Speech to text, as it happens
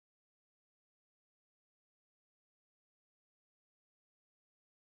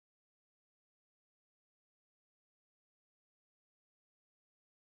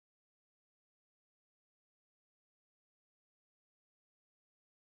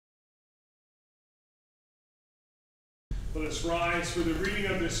Let us rise for the reading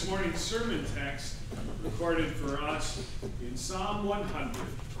of this morning's sermon text recorded for us in Psalm 100.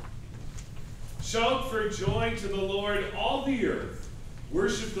 Shout for joy to the Lord, all the earth.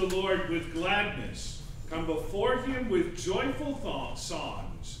 Worship the Lord with gladness. Come before him with joyful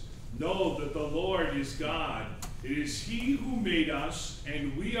songs. Know that the Lord is God. It is he who made us,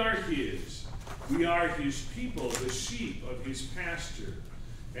 and we are his. We are his people, the sheep of his pasture.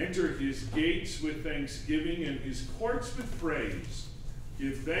 Enter his gates with thanksgiving and his courts with praise.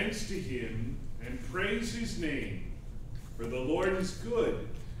 Give thanks to him and praise his name. For the Lord is good,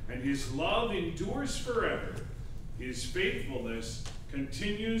 and his love endures forever. His faithfulness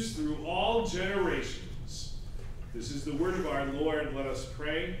continues through all generations. This is the word of our Lord. Let us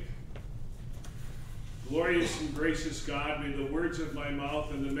pray. Glorious and gracious God, may the words of my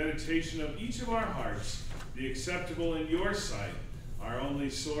mouth and the meditation of each of our hearts be acceptable in your sight, our only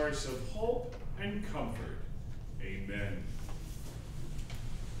source of hope and comfort. Amen.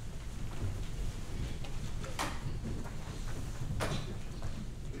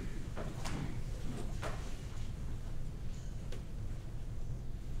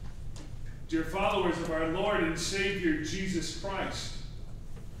 Dear followers of our Lord and Savior Jesus Christ,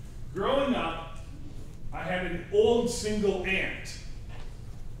 growing up, I had an old single aunt,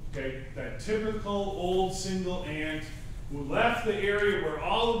 okay, that typical old single aunt who left the area where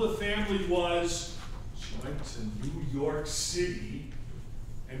all of the family was. She went to New York City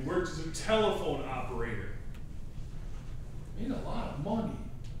and worked as a telephone operator. Made a lot of money.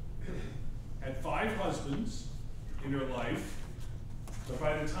 Had 5 husbands in her life, but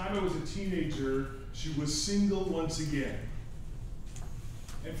by the time I was a teenager, she was single once again.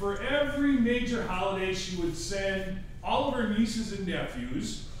 And for every major holiday, she would send all of her nieces and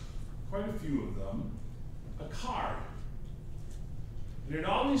nephews, quite a few of them, a card. And it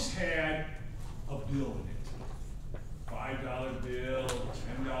always had a bill in it. $5 bill,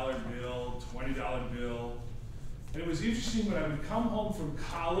 $10 bill, $20 bill. And it was interesting when I would come home from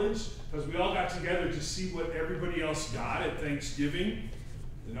college, because we all got together to see what everybody else got at Thanksgiving.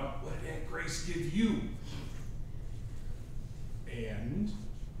 You know, what did Aunt Grace give you? And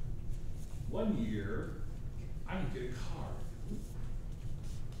one year, I didn't get a card.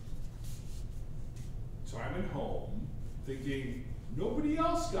 So I went home thinking, nobody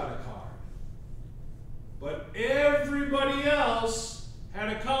else got a card. But everybody else had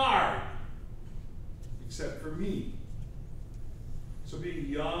a card, except for me. So being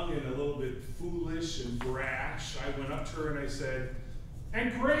young and a little bit foolish and brash, I went up to her and I said,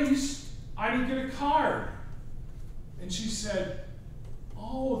 Aunt Grace, I didn't get a card. And she said,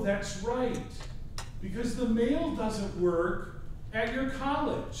 oh, that's right, because the mail doesn't work at your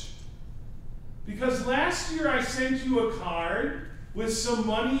college. Because last year I sent you a card with some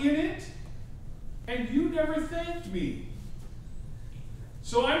money in it, and you never thanked me.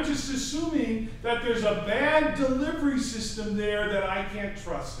 So I'm just assuming that there's a bad delivery system there that I can't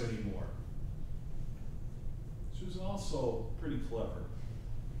trust anymore. She was also pretty clever.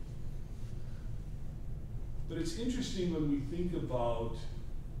 But it's interesting when we think about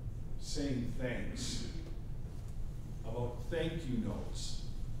saying thanks, about thank you notes.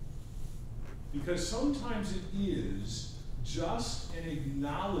 Because sometimes it is just an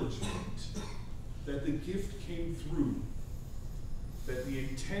acknowledgement that the gift came through, that the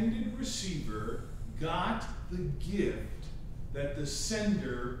intended receiver got the gift that the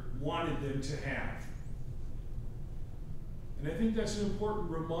sender wanted them to have. And I think that's an important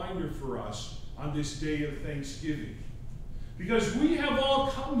reminder for us on this day of Thanksgiving. Because we have all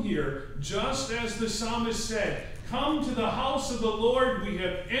come here, just as the psalmist said, come to the house of the Lord. We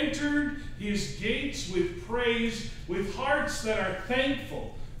have entered his gates with praise, with hearts that are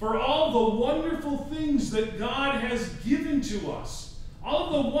thankful for all the wonderful things that God has given to us,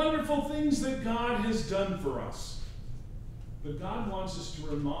 all the wonderful things that God has done for us. But God wants us to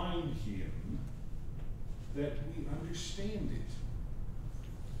remind him that we understand it,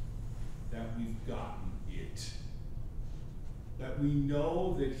 that we've gotten it, that we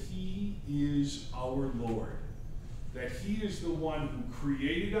know that he is our Lord, that he is the one who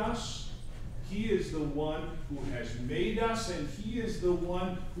created us, he is the one who has made us, and he is the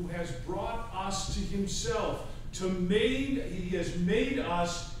one who has brought us to himself. He has made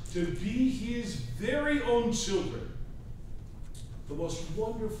us to be his very own children. The most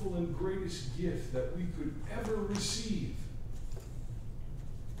wonderful and greatest gift that we could ever receive.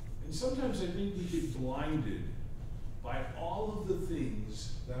 And sometimes I think we get blinded by all of the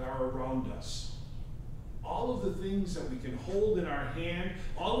things that are around us. All of the things that we can hold in our hand,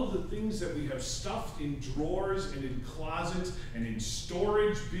 all of the things that we have stuffed in drawers and in closets and in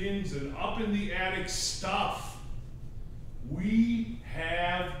storage bins and up in the attic stuff. We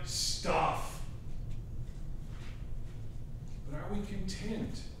have stuff. But are we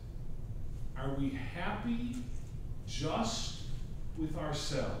content? Are we happy just with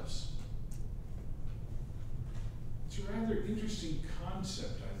ourselves? It's a rather interesting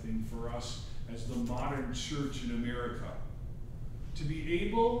concept, I think, for us as the modern church in America. To be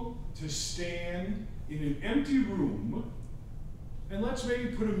able to stand in an empty room, and let's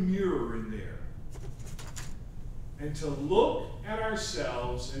maybe put a mirror in there, and to look at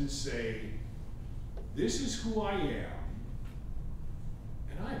ourselves and say, this is who I am,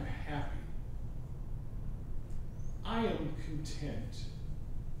 and I'm happy. I am content.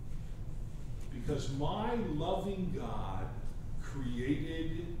 Because my loving God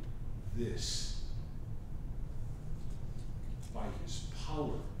created this by his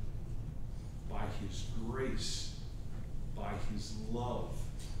power, by his grace, by his love.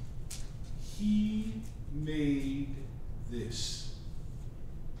 He made this.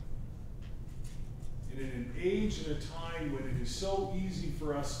 And in an age and a time when it is so easy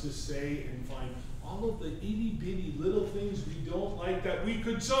for us to say and find all of the itty-bitty little things we don't like that we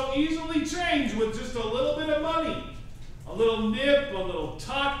could so easily change with just a little bit of money. A little nip, a little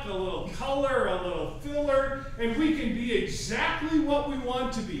tuck, a little color, a little filler, and we can be exactly what we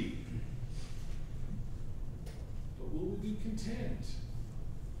want to be. But will we be content?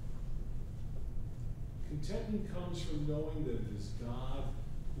 Contentment comes from knowing that it is God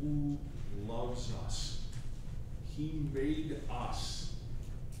who loves us. He made us.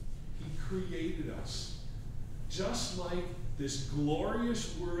 He created us. Just like this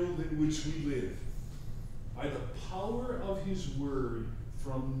glorious world in which we live. By the power of his word,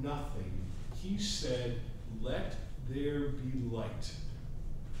 from nothing, he said, let there be light.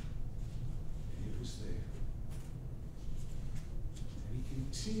 And it was there. And he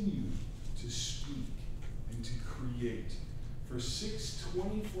continued to speak and to create. For 6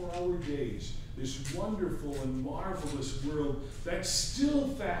 24-hour days, this wonderful and marvelous world that still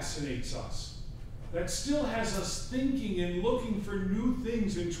fascinates us, that still has us thinking and looking for new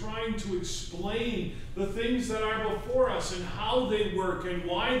things and trying to explain the things that are before us and how they work and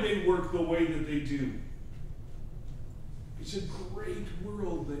why they work the way that they do. It's a great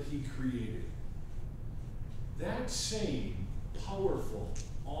world that he created. That same powerful,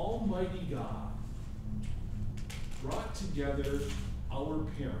 almighty God brought together our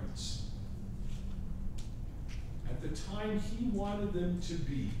parents at the time he wanted them to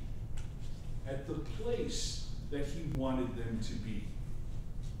be, at the place that he wanted them to be.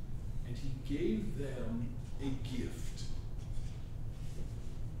 And he gave them a gift.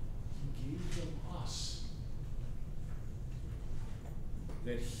 He gave them us.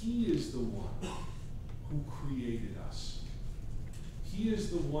 That he is the one who created us. He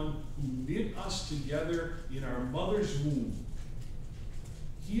is the one who knit us together in our mother's womb.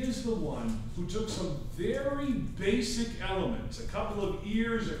 He is the one who took some very basic elements, a couple of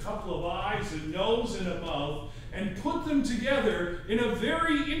ears, a couple of eyes, a nose, and a mouth, and put them together in a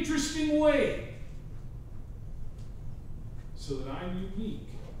very interesting way. So that I'm unique,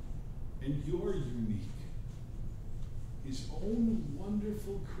 and you're unique. His own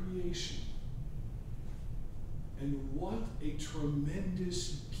wonderful creation. And what a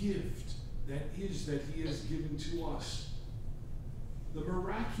tremendous gift that is that he has given to us. The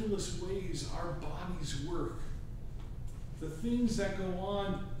miraculous ways our bodies work. The things that go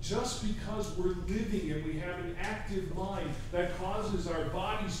on just because we're living and we have an active mind that causes our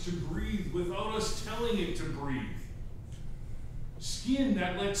bodies to breathe without us telling it to breathe. Skin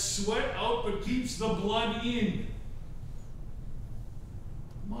that lets sweat out but keeps the blood in.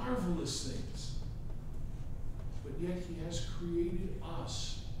 Marvelous things. But yet he has created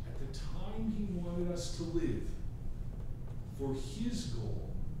us at the time he wanted us to live for his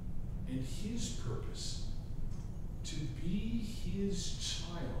goal and his purpose, to be his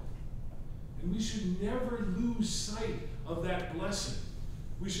child. And we should never lose sight of that blessing.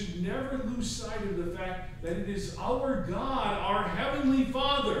 We should never lose sight of the fact that it is our God, our Heavenly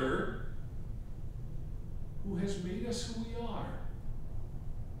Father, who has made us who we are.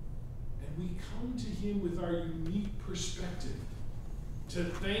 And we come to him with our unique perspective, to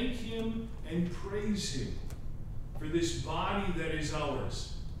thank him and praise him for this body that is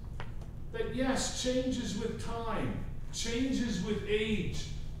ours. That, yes, changes with time, changes with age,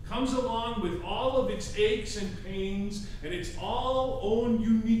 comes along with all of its aches and pains and its all own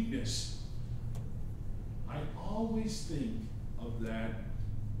uniqueness. I always think of that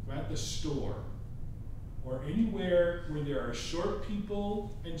at the store or anywhere where there are short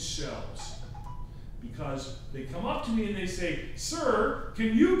people and shelves. Because they come up to me and they say, "Sir,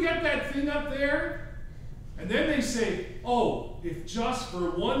 can you get that thing up there?" And then they say, oh, if just for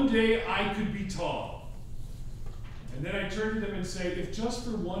one day I could be tall. And then I turn to them and say, if just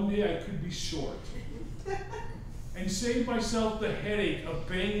for one day I could be short. And save myself the headache of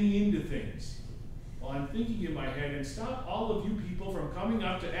banging into things. Well, I'm thinking in my head, and stop all of you people from coming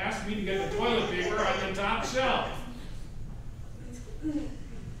up to ask me to get the toilet paper on the top shelf.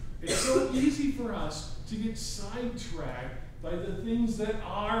 It's so easy for us to get sidetracked by the things that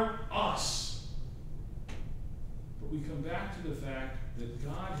are us. But we come back to the fact that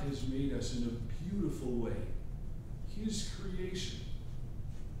God has made us in a beautiful way. His creation.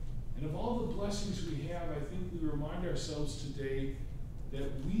 And of all the blessings we have, I think we remind ourselves today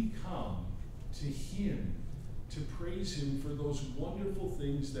that we come to Him to praise Him for those wonderful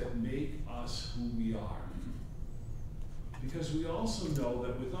things that make us who we are. Because we also know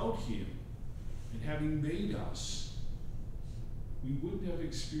that without Him, and having made us, we wouldn't have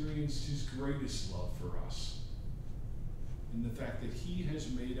experienced His greatest love for us, in the fact that He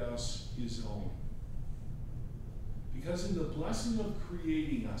has made us His own. Because in the blessing of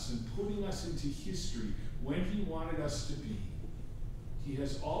creating us and putting us into history when He wanted us to be, He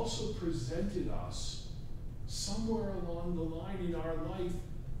has also presented us somewhere along the line in our life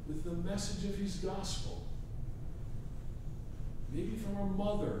with the message of His gospel. Maybe from our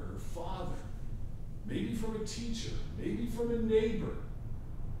mother or father, maybe from a teacher, maybe from a neighbor.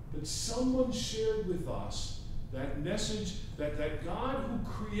 But someone shared with us that message that God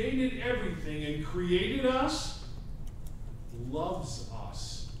who created everything and created us loves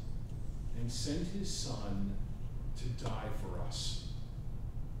us and sent His Son to die for us,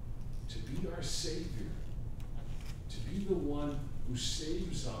 to be our Savior, to be the one who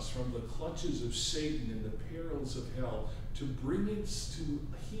saves us from the clutches of Satan and the perils of hell, to bring us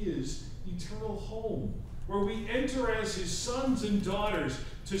to His eternal home, where we enter as His sons and daughters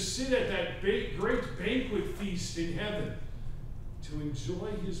to sit at that great banquet feast in heaven, to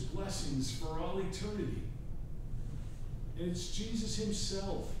enjoy His blessings for all eternity. And it's Jesus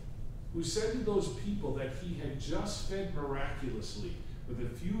Himself who said to those people that He had just fed miraculously with a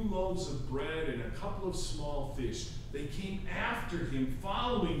few loaves of bread and a couple of small fish. They came after Him,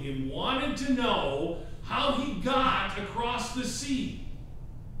 following Him, wanted to know how He got across the sea.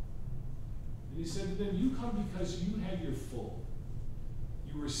 And He said to them, you come because you had your full.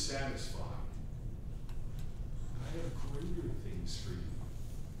 You were satisfied. I have greater things for you.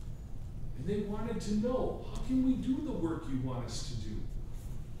 And they wanted to know, how can we do the work you want us to do?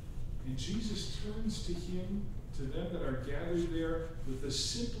 And Jesus turns to them that are gathered there with the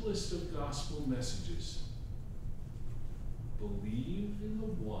simplest of gospel messages. Believe in the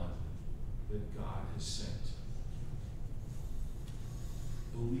one that God has sent.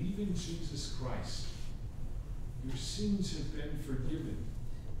 Believe in Jesus Christ. Your sins have been forgiven.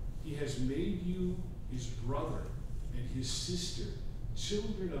 He has made you His brother and His sister,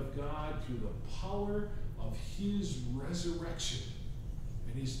 children of God through the power of His resurrection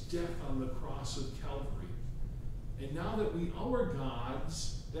and His death on the cross of Calvary. And now that we are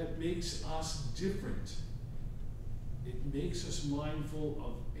God's, that makes us different. It makes us mindful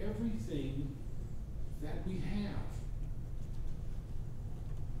of everything that we have.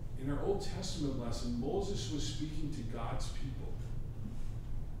 In our Old Testament lesson, Moses was speaking to God's people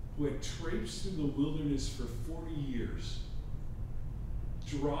who had traipsed through the wilderness for 40 years.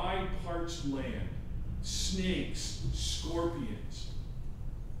 Dry, parched land, snakes, scorpions.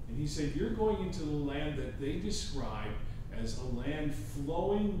 And he said, you're going into the land that they describe as a land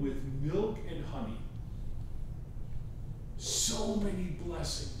flowing with milk and honey. So many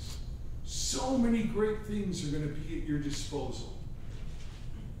blessings, so many great things are going to be at your disposal.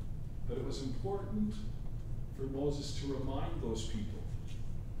 But it was important for Moses to remind those people,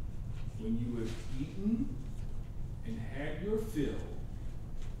 when you have eaten and had your fill,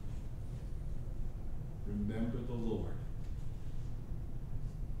 remember the Lord.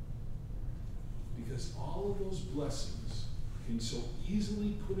 Because all of those blessings can so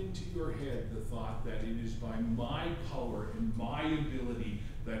easily put into your head the thought that it is by my power and my ability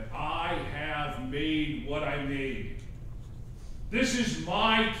that I have made what I made. This is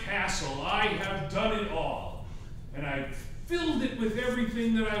my castle. I have done it all. And I've filled it with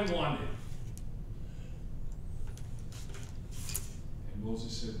everything that I wanted. And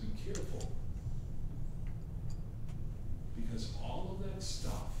Moses said, be careful. Because all of that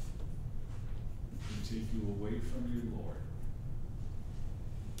stuff can take you away from your Lord.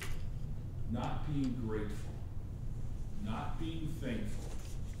 Not being grateful, not being thankful,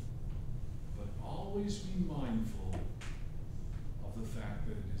 but always be mindful of the fact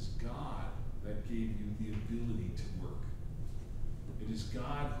that it is God that gave you the ability to work. It is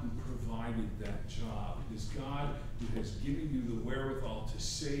God who provided that job. It is God who has given you the wherewithal to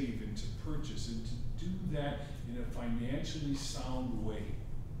save and to purchase and to do that in a financially sound way.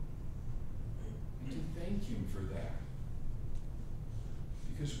 And to thank Him for that.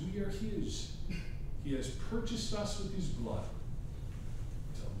 Because we are His. He has purchased us with His blood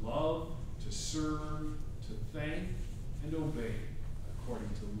to love, to serve, to thank, and obey, according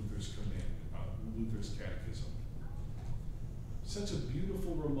to Luther's Catechism. Such a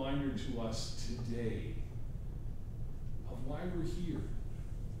beautiful reminder to us today of why we're here.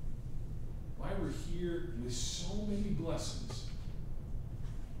 Why we're here with so many blessings,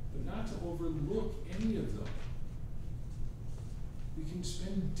 but not to overlook any of them. We can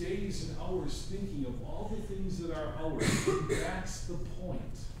spend days and hours thinking of all the things that are ours, and that's the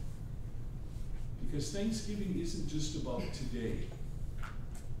point. Because Thanksgiving isn't just about today.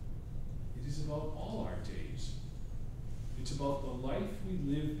 It is about all our days. It's about the life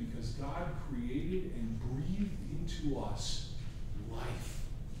we live because God created and breathed into us life.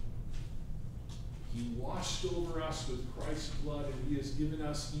 He washed over us with Christ's blood, and He has given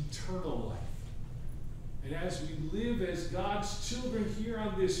us eternal life. And as we live as God's children here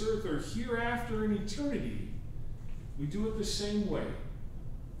on this earth, or hereafter in eternity, we do it the same way,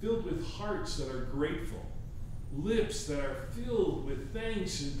 filled with hearts that are grateful, lips that are filled with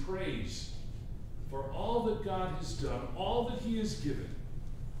thanks and praise for all that God has done, all that He has given.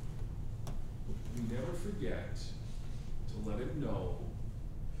 We never forget to let Him know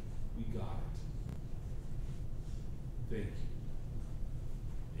we got it. Thank you.